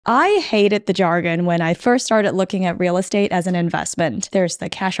I hated the jargon when I first started looking at real estate as an investment. There's the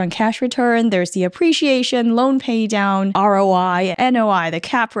cash-on-cash return, there's the appreciation, loan pay down, ROI, NOI, the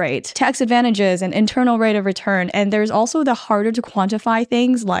cap rate, tax advantages, and internal rate of return, and there's also the harder to quantify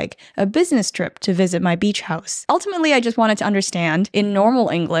things like a business trip to visit my beach house. Ultimately, I just wanted to understand, in normal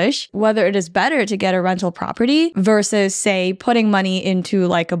English, whether it is better to get a rental property versus, say, putting money into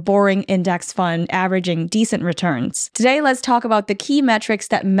like a boring index fund averaging decent returns. Today, let's talk about the key metrics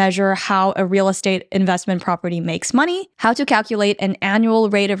that measure how a real estate investment property makes money, how to calculate an annual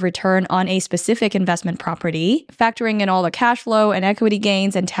rate of return on a specific investment property, factoring in all the cash flow and equity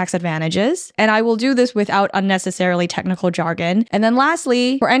gains and tax advantages. And I will do this without unnecessarily technical jargon. And then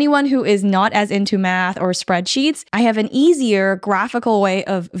lastly, for anyone who is not as into math or spreadsheets, I have an easier graphical way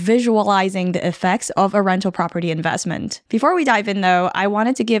of visualizing the effects of a rental property investment. Before we dive in though, I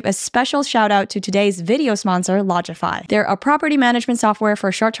wanted to give a special shout out to today's video sponsor, Logify. They're a property management software for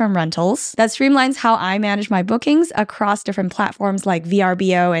short-term rentals that streamlines how I manage my bookings across different platforms like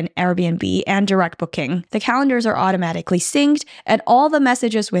VRBO and Airbnb and direct booking. The calendars are automatically synced and all the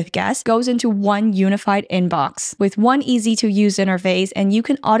messages with guests goes into one unified inbox with one easy-to-use interface, and you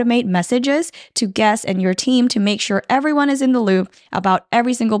can automate messages to guests and your team to make sure everyone is in the loop about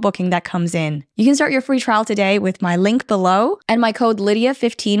every single booking that comes in. You can start your free trial today with my link below, and my code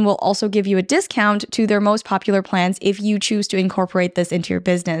Lydia15 will also give you a discount to their most popular plans if you choose to incorporate this into your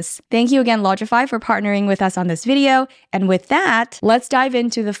business. Thank you again, Logify, for partnering with us on this video. And with that, let's dive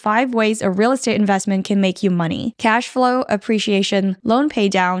into the 5 ways a real estate investment can make you money: cash flow, appreciation, loan pay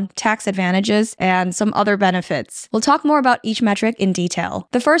down, tax advantages, and some other benefits. We'll talk more about each metric in detail.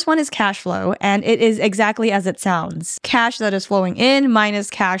 The first one is cash flow, and it is exactly as it sounds: cash that is flowing in minus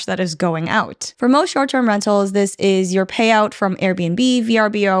cash that is going out. For most short-term rentals, this is your payout from Airbnb,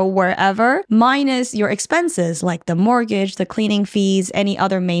 VRBO, wherever, minus your expenses like the mortgage, the cleaning fees, any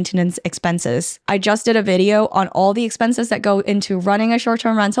other maintenance expenses. I just did a video on all the expenses that go into running a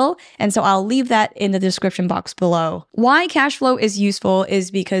short-term rental, and so I'll leave that in the description box below. Why cash flow is useful is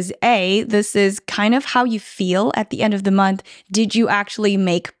because A, this is kind of how you feel at the end of the month. Did you actually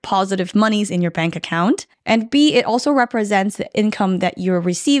make positive monies in your bank account? And B, it also represents the income that you're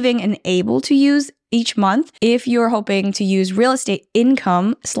receiving and able to use each month if you're hoping to use real estate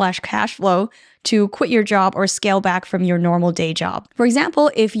income / cash flow to quit your job or scale back from your normal day job. For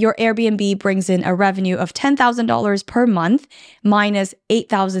example, if your Airbnb brings in a revenue of $10,000 per month minus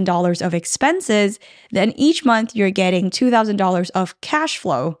 $8,000 of expenses, then each month you're getting $2,000 of cash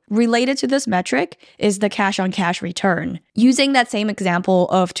flow. Related to this metric is the cash-on-cash return. Using that same example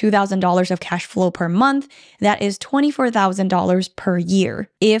of $2,000 of cash flow per month, that is $24,000 per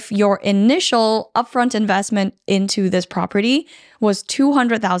year. If your initial upfront investment into this property was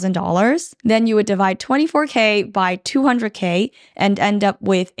 $200,000, then you would divide 24K by 200K and end up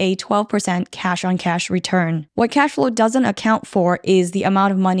with a 12% cash-on-cash return. What cash flow doesn't account for is the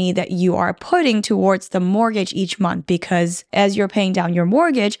amount of money that you are putting towards the mortgage each month, because as you're paying down your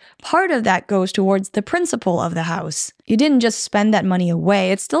mortgage, part of that goes towards the principal of the house. You didn't just spend that money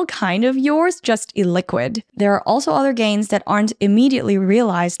away, it's still kind of yours, just illiquid. There are also other gains that aren't immediately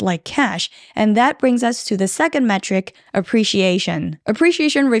realized, like cash, and that brings us to the second metric, appreciation.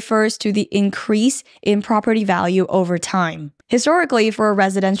 Appreciation refers to the increase in property value over time. Historically, for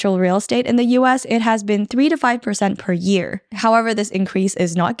residential real estate in the US, it has been 3 to 5% per year. However, this increase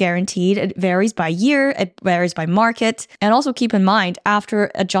is not guaranteed. It varies by year, it varies by market. And also keep in mind,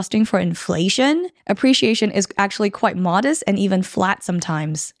 after adjusting for inflation, appreciation is actually quite modest and even flat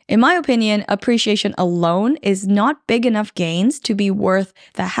sometimes. In my opinion, appreciation alone is not big enough gains to be worth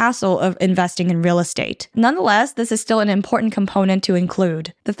the hassle of investing in real estate. Nonetheless, this is still an important component to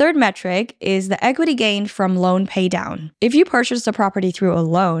include. The third metric is the equity gain from loan paydown. If you purchase a property through a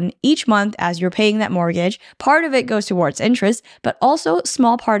loan, each month as you're paying that mortgage, part of it goes towards interest, but also a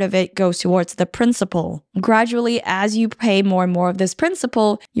small part of it goes towards the principal. Gradually, as you pay more and more of this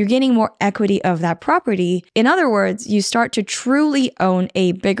principal, you're gaining more equity of that property. In other words, you start to truly own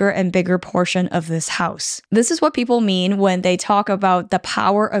a bigger and bigger portion of this house. This is what people mean when they talk about the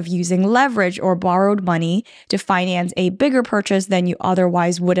power of using leverage or borrowed money to finance a bigger purchase than you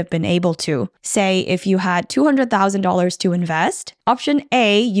otherwise would have been able to. Say, if you had $200,000 to invest, option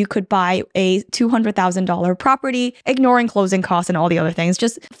A, you could buy a $200,000 property, ignoring closing costs and all the other things.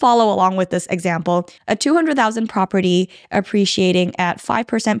 Just follow along with this example. A $200,000 property appreciating at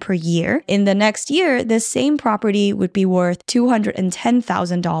 5% per year. In the next year, this same property would be worth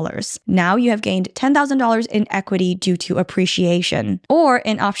 $210,000. Now you have gained $10,000 in equity due to appreciation. Or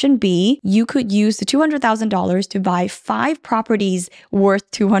in option B, you could use the $200,000 to buy 5 properties worth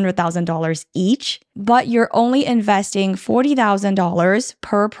 $200,000 each. but you're only investing $40,000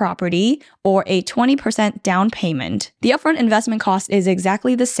 per property or a 20% down payment. The upfront investment cost is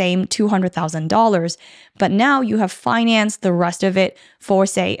exactly the same, $200,000, but now you have financed the rest of it for,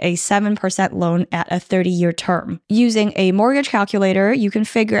 say, a 7% loan at a 30-year term. Using a mortgage calculator, you can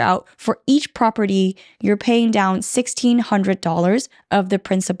figure out for each property, you're paying down $1,600 of the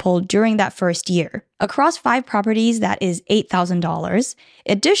principal during that first year. Across 5 properties, that is $8,000.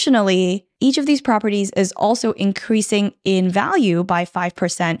 Additionally, each of these properties is also increasing in value by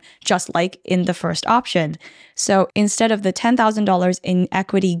 5%, just like in the first option. So instead of the $10,000 in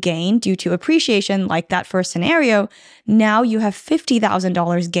equity gain due to appreciation, like that first scenario, now you have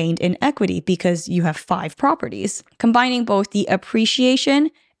 $50,000 gained in equity because you have 5 properties. Combining both the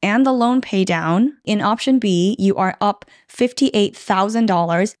appreciation and the loan pay down, in option B, you are up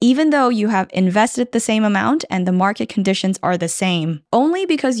 $58,000, even though you have invested the same amount and the market conditions are the same, only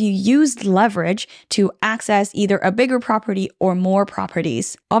because you used leverage to access either a bigger property or more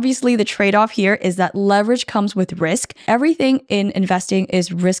properties. Obviously, the trade-off here is that leverage comes with risk. Everything in investing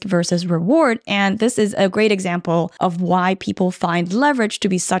is risk versus reward, and this is a great example of why people find leverage to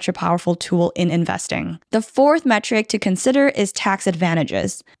be such a powerful tool in investing. The fourth metric to consider is tax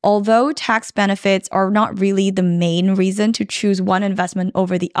advantages. Although tax benefits are not really the main reason to choose one investment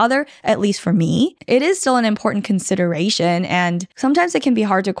over the other, at least for me, it is still an important consideration, and sometimes it can be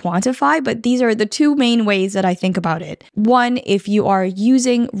hard to quantify, but these are the 2 main ways that I think about it. One, if you are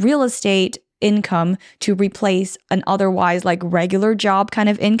using real estate income to replace an otherwise like regular job kind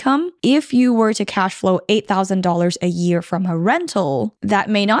of income. If you were to cash flow $8,000 a year from a rental, that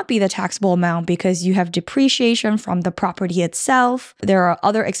may not be the taxable amount because you have depreciation from the property itself. There are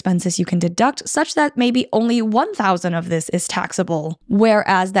other expenses you can deduct such that maybe only $1,000 of this is taxable.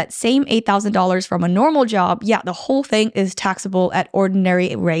 Whereas that same $8,000 from a normal job, yeah, the whole thing is taxable at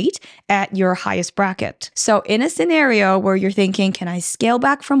ordinary rate at your highest bracket. So in a scenario where you're thinking, can I scale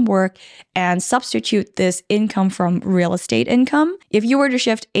back from work and substitute this income from real estate income? If you were to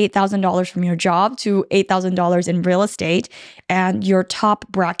shift $8,000 from your job to $8,000 in real estate, and your top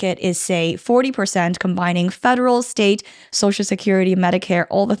bracket is, say, 40%, combining federal, state, Social Security, Medicare,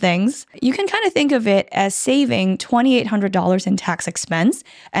 all the things, you can kind of think of it as saving $2,800 in tax expense.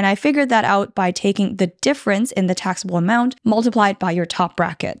 And I figured that out by taking the difference in the taxable amount multiplied by your top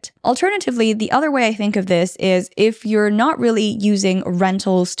bracket. Alternatively, the other way I think of this is if you're not really using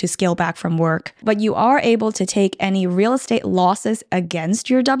rentals to scale back from work, but you are able to take any real estate losses against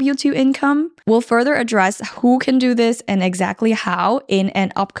your W-2 income. We'll further address who can do this and exactly how in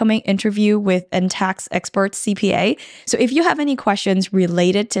an upcoming interview with a tax expert CPA. So if you have any questions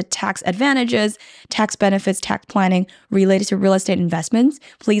related to tax advantages, tax benefits, tax planning related to real estate investments,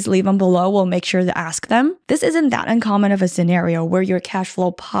 please leave them below. We'll make sure to ask them. This isn't that uncommon of a scenario where you're cash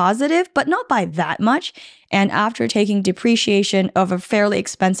flow positive, but not by that much. And after taking depreciation of a fairly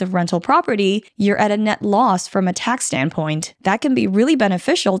expensive rental property, you're at a net loss from a tax standpoint. That can be really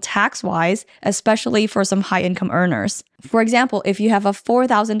beneficial tax-wise, especially for some high-income earners. For example, if you have a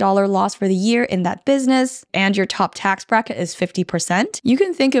 $4,000 loss for the year in that business and your top tax bracket is 50%, you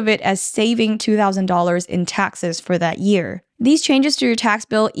can think of it as saving $2,000 in taxes for that year. These changes to your tax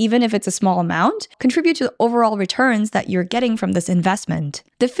bill, even if it's a small amount, contribute to the overall returns that you're getting from this investment.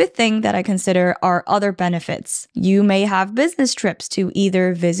 The fifth thing that I consider are other benefits. You may have business trips to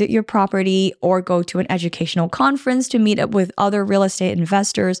either visit your property or go to an educational conference to meet up with other real estate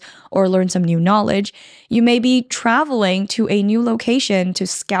investors or learn some new knowledge. You may be traveling to a new location to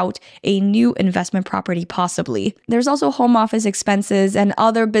scout a new investment property possibly. There's also home office expenses and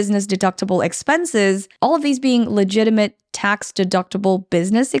other business deductible expenses, all of these being legitimate tax deductible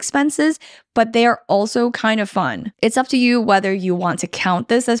business expenses, but they are also kind of fun. It's up to you whether you want to count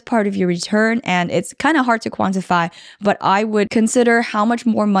this as part of your return, and it's kind of hard to quantify, but I would consider how much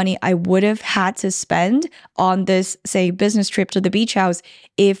more money I would have had to spend on this, say, business trip to the beach house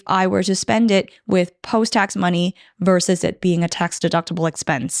if I were to spend it with post-tax money versus it being a tax deductible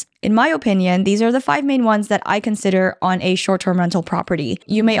expense. In my opinion, these are the 5 main ones that I consider on a short-term rental property.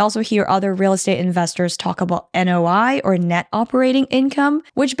 You may also hear other real estate investors talk about NOI or net operating income,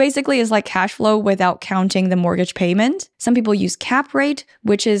 which basically is like cash flow without counting the mortgage payment. Some people use cap rate,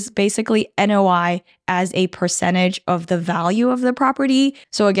 which is basically NOI as a percentage of the value of the property.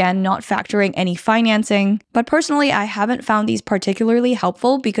 So again, not factoring any financing. But personally, I haven't found these particularly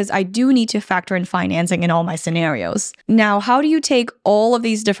helpful because I do need to factor in financing in all my scenarios. Now, how do you take all of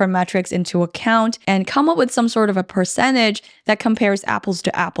these different metrics into account and come up with some sort of a percentage that compares apples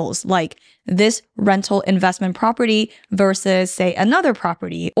to apples, like this rental investment property versus, say, another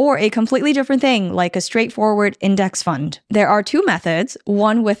property, or a completely different thing like a straightforward index fund? There are two methods,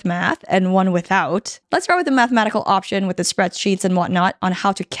 one with math and one without. Let's start with the mathematical option with the spreadsheets and whatnot on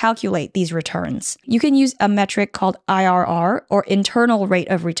how to calculate these returns. You can use a metric called IRR, or internal rate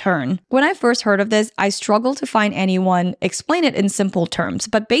of return. When I first heard of this, I struggled to find anyone explain it in simple terms,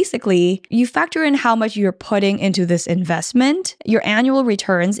 but basically, you factor in how much you're putting into this investment, your annual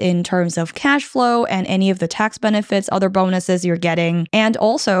returns in terms of cash flow and any of the tax benefits, other bonuses you're getting, and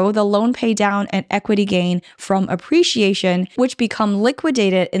also the loan pay down and equity gain from appreciation, which become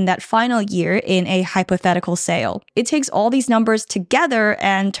liquidated in that final year in a hypothetical sale. It takes all these numbers together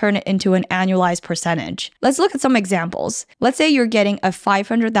and turn it into an annualized percentage. Let's look at some examples. Let's say you're getting a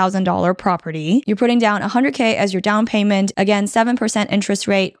 $500,000 property. You're putting down $100K as your down payment, again, 7% interest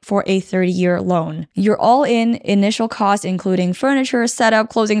rate for a 30-year loan. Your all-in initial cost, including furniture, setup,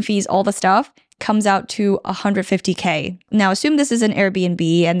 closing fees, all the stuff, comes out to $150K. Now, assume this is an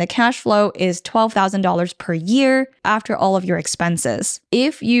Airbnb and the cash flow is $12,000 per year after all of your expenses.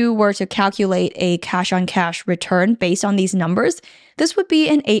 If you were to calculate a cash-on-cash return based on these numbers, this would be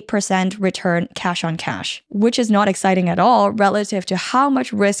an 8% return cash on cash, which is not exciting at all relative to how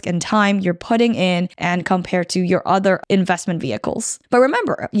much risk and time you're putting in and compared to your other investment vehicles. But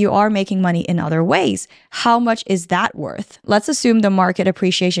remember, you are making money in other ways. How much is that worth? Let's assume the market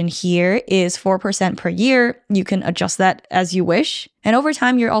appreciation here is 4% per year. You can adjust that as you wish. And over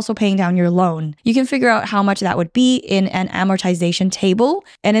time, you're also paying down your loan. You can figure out how much that would be in an amortization table.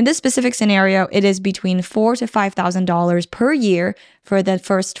 And in this specific scenario, it is between $4,000 to $5,000 per year for the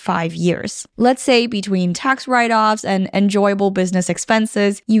first 5 years. Let's say between tax write-offs and enjoyable business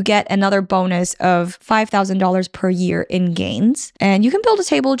expenses, you get another bonus of $5,000 per year in gains. And you can build a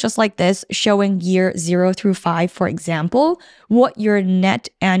table just like this, showing year 0 through 5, for example, what your net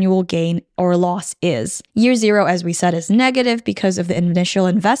annual gain or loss is. Year 0, as we said, is negative because of the initial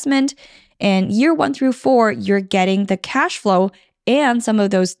investment. And year 1 through 4, you're getting the cash flow and some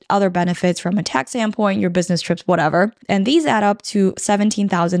of those other benefits from a tax standpoint, your business trips, whatever. And these add up to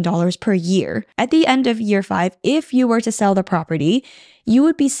 $17,000 per year. At the end of year 5, if you were to sell the property, you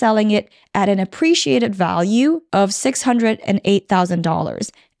would be selling it at an appreciated value of $608,000.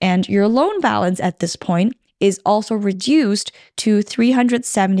 And your loan balance at this point is also reduced to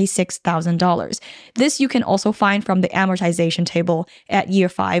 $376,000. This you can also find from the amortization table at year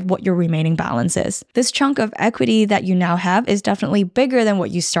 5 what your remaining balance is. This chunk of equity that you now have is definitely bigger than what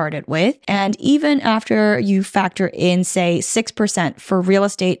you started with. And even after you factor in, say, 6% for real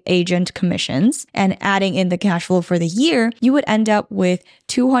estate agent commissions and adding in the cash flow for the year, you would end up with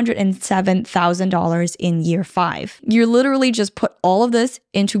 $207,000 in year 5. You literally just put all of this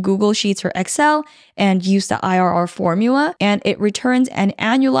into Google Sheets or Excel and use the IRR formula, and it returns an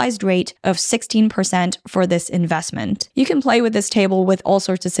annualized rate of 16% for this investment. You can play with this table with all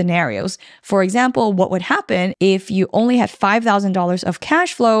sorts of scenarios. For example, what would happen if you only had $5,000 of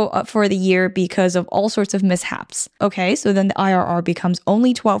cash flow for the year because of all sorts of mishaps? Okay, so then the IRR becomes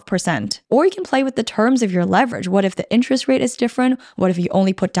only 12%. Or you can play with the terms of your leverage. What if the interest rate is different? What if you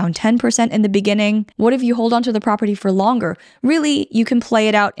only put down 10% in the beginning? What if you hold on to the property for longer? Really, you can play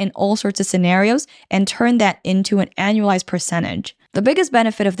it out in all sorts of scenarios and turn that into an annualized percentage. The biggest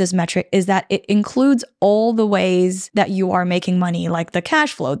benefit of this metric is that it includes all the ways that you are making money, like the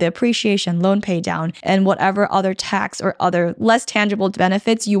cash flow, the appreciation, loan pay down, and whatever other tax or other less tangible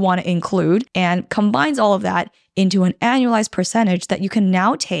benefits you want to include, and combines all of that into an annualized percentage that you can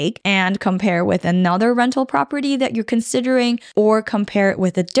now take and compare with another rental property that you're considering, or compare it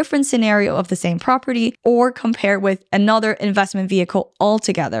with a different scenario of the same property, or compare it with another investment vehicle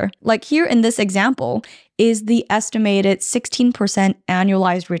altogether. Like here in this example, is the estimated 16%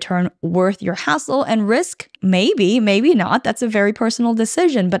 annualized return worth your hassle and risk? Maybe, maybe not. That's a very personal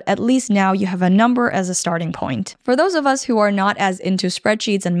decision, but at least now you have a number as a starting point. For those of us who are not as into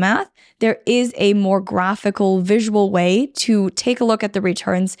spreadsheets and math, there is a more graphical, visual way to take a look at the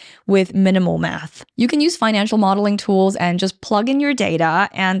returns with minimal math. You can use financial modeling tools and just plug in your data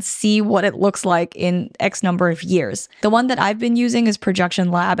and see what it looks like in X number of years. The one that I've been using is Projection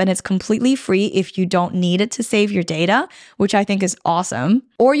Lab, and it's completely free if you don't need it to save your data, which I think is awesome.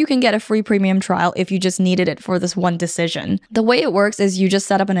 Or you can get a free premium trial if you just needed candidate for this one decision. The way it works is you just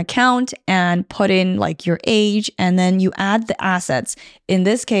set up an account and put in like your age, and then you add the assets. In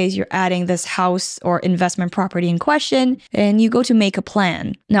this case, you're adding this house or investment property in question, and you go to make a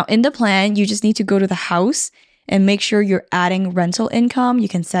plan. Now, in the plan, you just need to go to the house and make sure you're adding rental income. You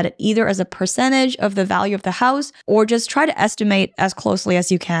can set it either as a percentage of the value of the house, or just try to estimate as closely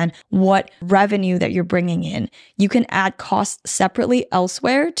as you can what revenue that you're bringing in. You can add costs separately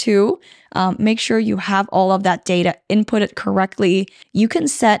elsewhere too. Make sure you have all of that data inputted correctly. You can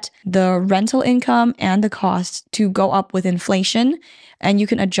set the rental income and the cost to go up with inflation, and you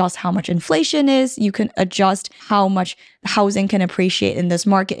can adjust how much inflation is. You can adjust how much housing can appreciate in this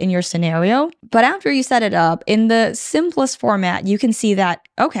market in your scenario. But after you set it up, in the simplest format, you can see that,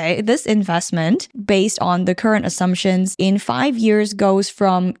 okay, this investment, based on the current assumptions, in 5 years goes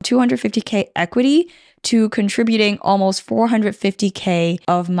from 250K equity to contributing almost 450K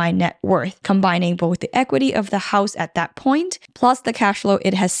of my net worth, combining both the equity of the house at that point, plus the cash flow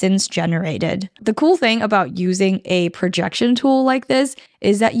it has since generated. The cool thing about using a projection tool like this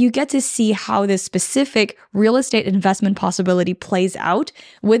is that you get to see how this specific real estate investment possibility plays out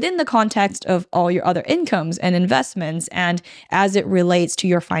within the context of all your other incomes and investments, and as it relates to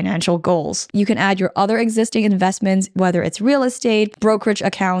your financial goals. You can add your other existing investments, whether it's real estate, brokerage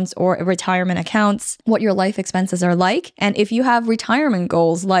accounts, or retirement accounts, what your life expenses are like. And if you have retirement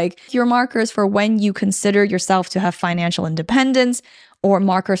goals, like your markers for when you consider yourself to have financial independence, or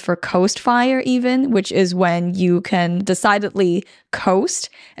markers for coast fire even, which is when you can decidedly coast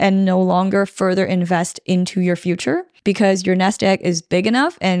and no longer further invest into your future because your nest egg is big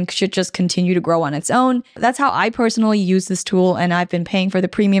enough and should just continue to grow on its own. That's how I personally use this tool, and I've been paying for the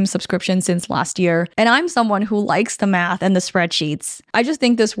premium subscription since last year. And I'm someone who likes the math and the spreadsheets. I just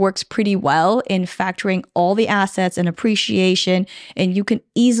think this works pretty well in factoring all the assets and appreciation, and you can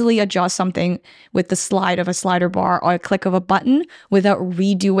easily adjust something with the slide of a slider bar or a click of a button without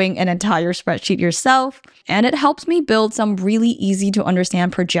redoing an entire spreadsheet yourself. And it helps me build some really easy to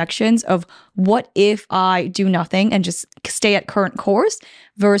understand projections of what if I do nothing and just stay at current course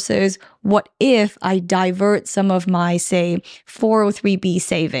versus what if I divert some of my, say, 403b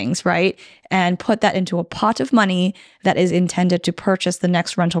savings, right? And put that into a pot of money that is intended to purchase the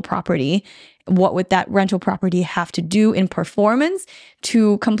next rental property. What would that rental property have to do in performance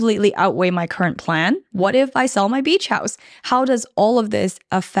to completely outweigh my current plan? What if I sell my beach house? How does all of this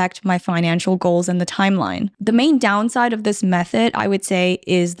affect my financial goals and the timeline? The main downside of this method, I would say,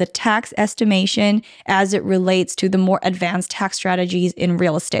 is the tax estimation as it relates to the more advanced tax strategies in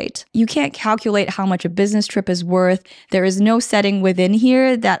real estate. You can't calculate how much a business trip is worth. There is no setting within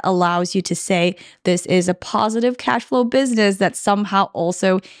here that allows you to say this is a positive cash flow business that somehow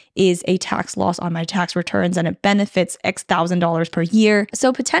also is a tax loss on my tax returns and it benefits X $1,000 per year.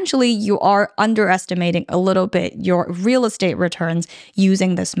 So potentially you are underestimating a little bit your real estate returns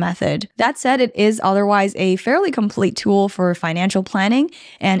using this method. That said, it is otherwise a fairly complete tool for financial planning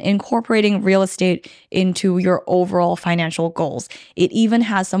and incorporating real estate into your overall financial goals. It even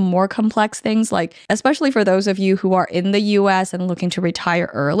has some more complex things, like especially for those of you who are in the US and looking to retire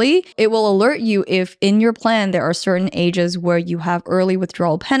early, it will alert you if in your plan there are certain ages where you have early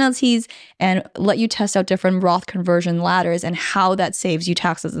withdrawal penalties and let you test out different Roth conversion ladders and how that saves you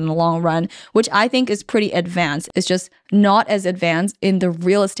taxes in the long run, which I think is pretty advanced. It's just not as advanced in the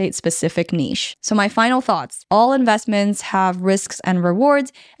real estate specific niche. So my final thoughts: all investments have risks and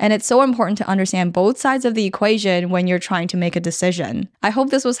rewards, and it's so important to understand both sides of the equation when you're trying to make a decision. I hope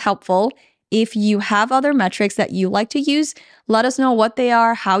this was helpful. If you have other metrics that you like to use, let us know what they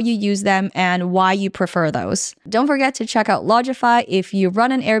are, how you use them, and why you prefer those. Don't forget to check out Logify if you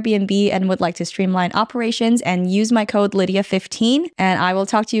run an Airbnb and would like to streamline operations, and use my code Lydia15. And I will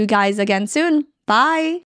talk to you guys again soon. Bye!